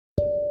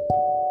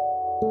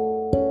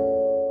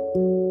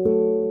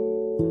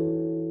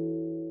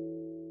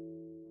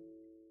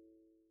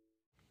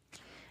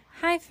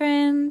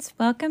friends,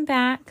 welcome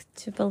back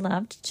to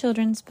Beloved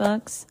Children's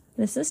Books.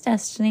 This is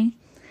Destiny.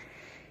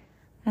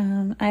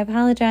 I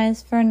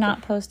apologize for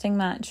not posting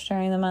much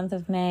during the month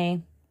of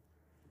May.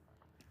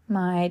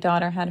 My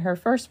daughter had her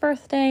first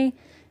birthday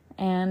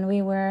and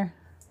we were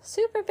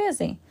super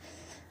busy.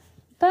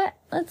 But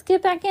let's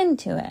get back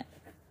into it.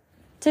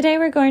 Today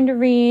we're going to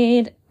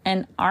read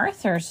an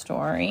Arthur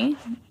story.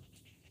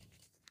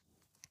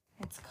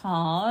 It's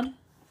called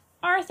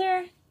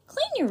Arthur,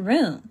 Clean Your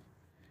Room.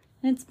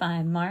 It's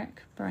by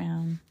Marc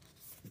Brown.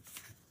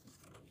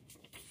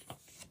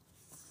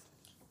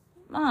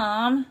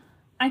 Mom,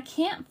 I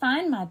can't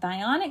find my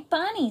bionic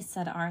bunny,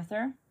 said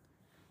Arthur.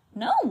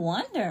 No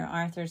wonder,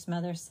 Arthur's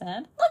mother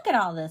said. Look at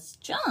all this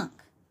junk.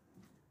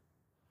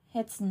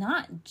 It's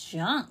not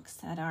junk,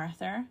 said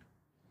Arthur.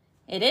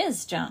 It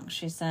is junk,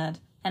 she said,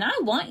 and I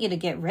want you to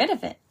get rid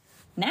of it.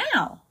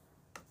 Now.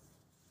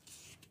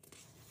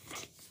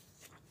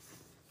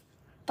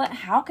 But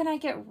how can I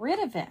get rid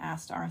of it?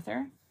 Asked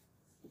Arthur.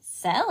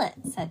 Sell it,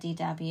 said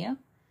D.W.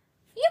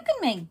 You can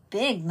make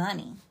big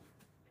money.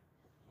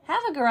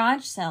 Have a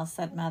garage sale,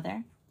 said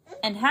Mother,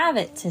 and have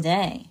it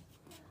today.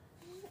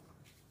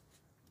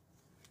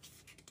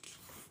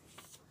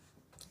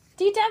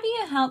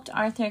 D.W. helped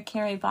Arthur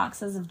carry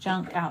boxes of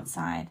junk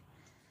outside.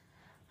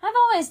 I've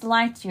always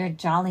liked your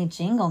jolly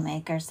jingle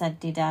maker, said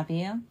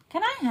D.W.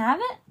 Can I have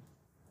it?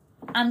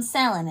 I'm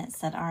selling it,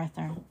 said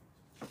Arthur.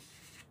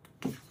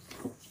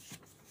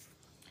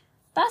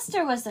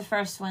 Buster was the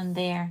first one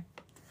there.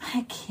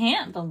 I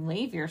can't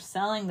believe you're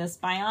selling this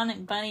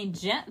bionic bunny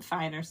jet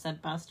fighter, said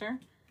Buster.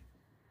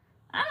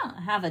 I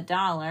don't have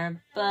 $1,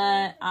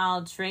 but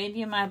I'll trade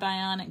you my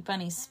bionic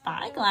bunny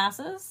spy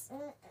glasses.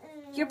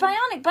 Your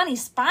bionic bunny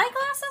spy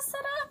glasses,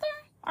 said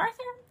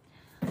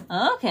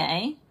Arthur.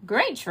 Okay,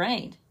 great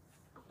trade.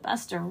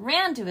 Buster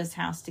ran to his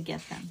house to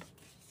get them.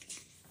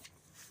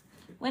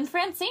 When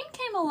Francine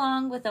came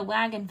along with a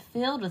wagon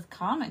filled with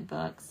comic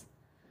books,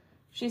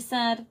 she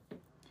said,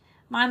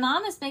 My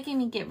mom is making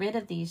me get rid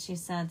of these, she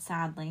said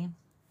sadly.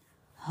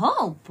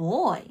 Oh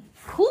boy,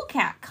 Cool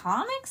Cat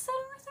Comics, said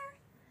Arthur.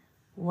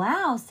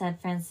 Wow,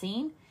 said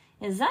Francine.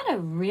 Is that a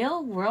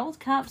real World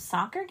Cup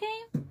soccer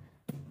game?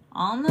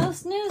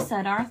 Almost new,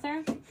 said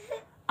Arthur.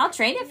 I'll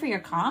trade it for your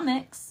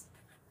comics.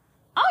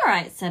 All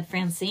right, said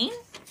Francine.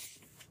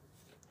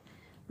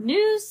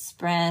 News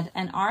spread,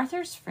 and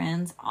Arthur's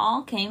friends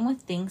all came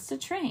with things to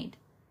trade.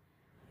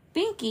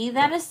 Binky,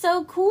 that is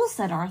so cool,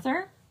 said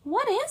Arthur.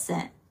 What is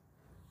it?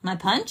 My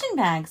punching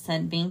bag,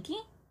 said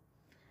Binky.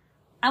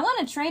 I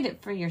want to trade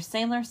it for your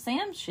Sailor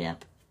Sam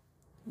ship.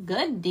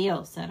 Good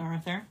deal, said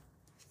Arthur.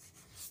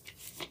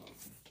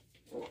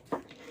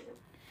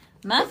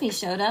 Muffy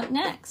showed up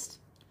next.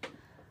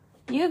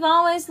 You've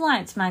always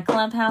liked my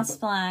clubhouse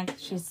flag,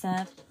 she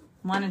said.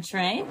 Want to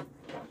trade?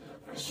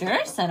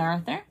 Sure, said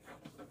Arthur.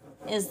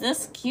 Is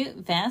this cute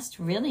vest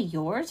really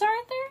yours,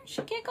 Arthur?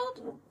 She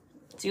giggled.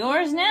 It's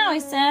yours now, he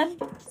said.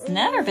 It's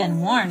never been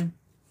worn.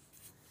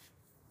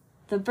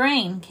 The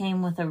brain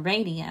came with a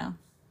radio.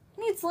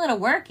 Needs a little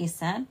work, he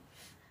said.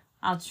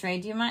 I'll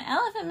trade you my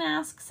elephant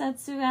mask, said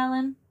Sue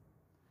Ellen.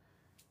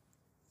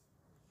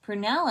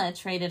 Prunella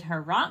traded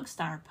her rock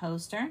star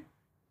poster.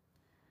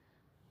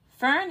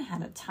 Fern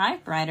had a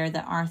typewriter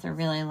that Arthur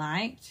really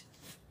liked.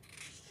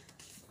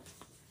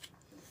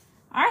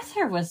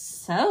 Arthur was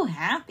so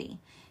happy.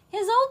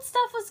 His old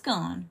stuff was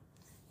gone.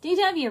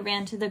 D.W.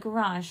 ran to the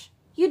garage.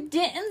 You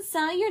didn't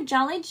sell your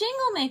jolly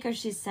jingle maker,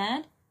 she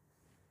said.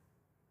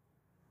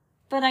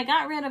 But I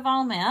got rid of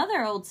all my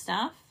other old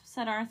stuff,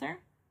 said Arthur.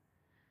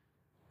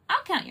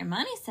 I'll count your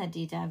money, said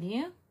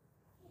D.W.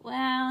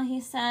 Well,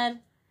 he said,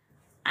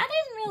 I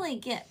didn't really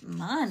get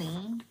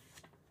money.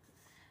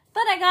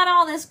 But I got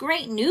all this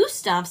great new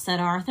stuff, said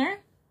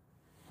Arthur.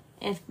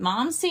 If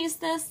Mom sees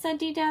this, said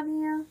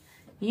D.W.,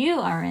 you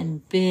are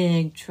in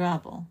big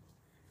trouble.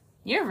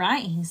 You're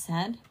right, he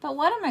said, but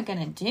what am I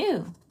going to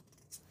do?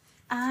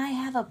 I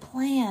have a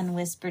plan,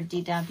 whispered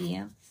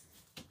D.W.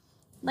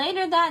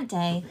 Later that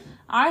day,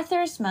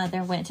 Arthur's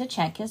mother went to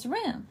check his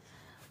room.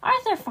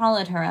 Arthur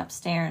followed her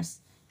upstairs.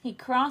 He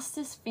crossed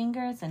his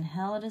fingers and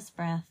held his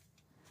breath.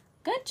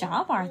 Good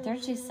job, Arthur,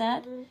 she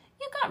said.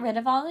 You got rid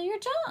of all of your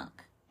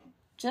junk.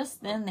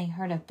 Just then they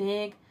heard a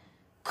big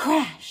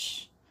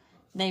crash.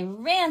 They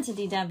ran to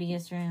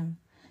D.W.'s room.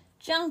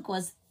 Junk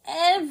was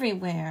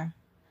everywhere.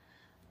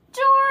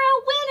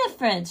 Dora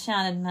Winifred,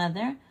 shouted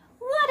Mother.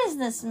 What is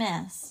this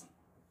mess?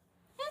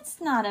 It's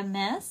not a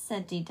mess,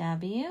 said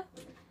D.W.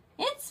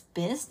 It's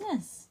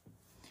business.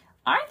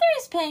 Arthur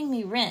is paying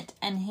me rent,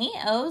 and he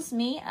owes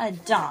me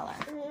 $1.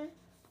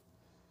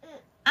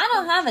 I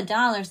don't have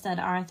 $1, said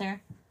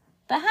Arthur.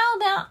 But how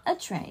about a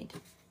trade?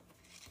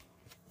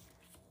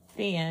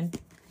 The end.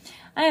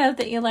 I hope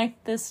that you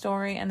liked this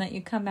story and that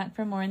you come back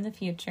for more in the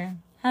future.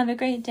 Have a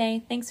great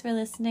day. Thanks for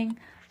listening.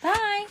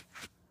 Bye.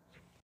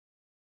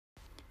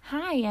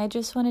 Hi, I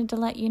just wanted to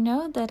let you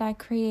know that I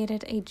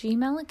created a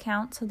Gmail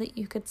account so that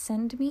you could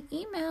send me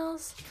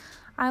emails.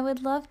 I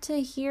would love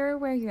to hear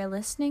where you're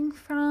listening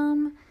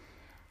from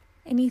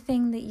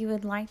anything that you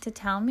would like to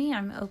tell me,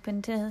 I'm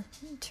open to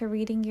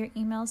reading your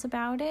emails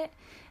about it.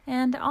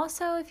 And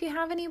also, if you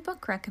have any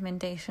book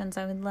recommendations,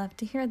 I would love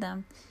to hear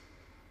them.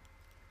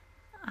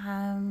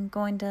 I'm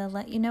going to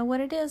let you know what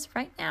it is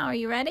right now. Are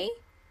you ready?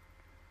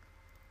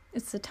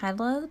 It's the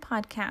title of the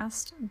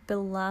podcast,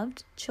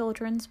 Beloved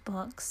Children's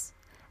Books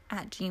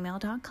at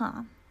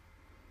gmail.com.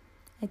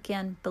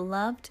 Again,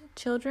 Beloved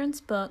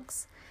Children's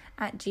Books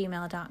at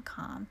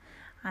gmail.com.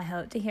 I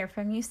hope to hear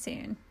from you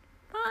soon.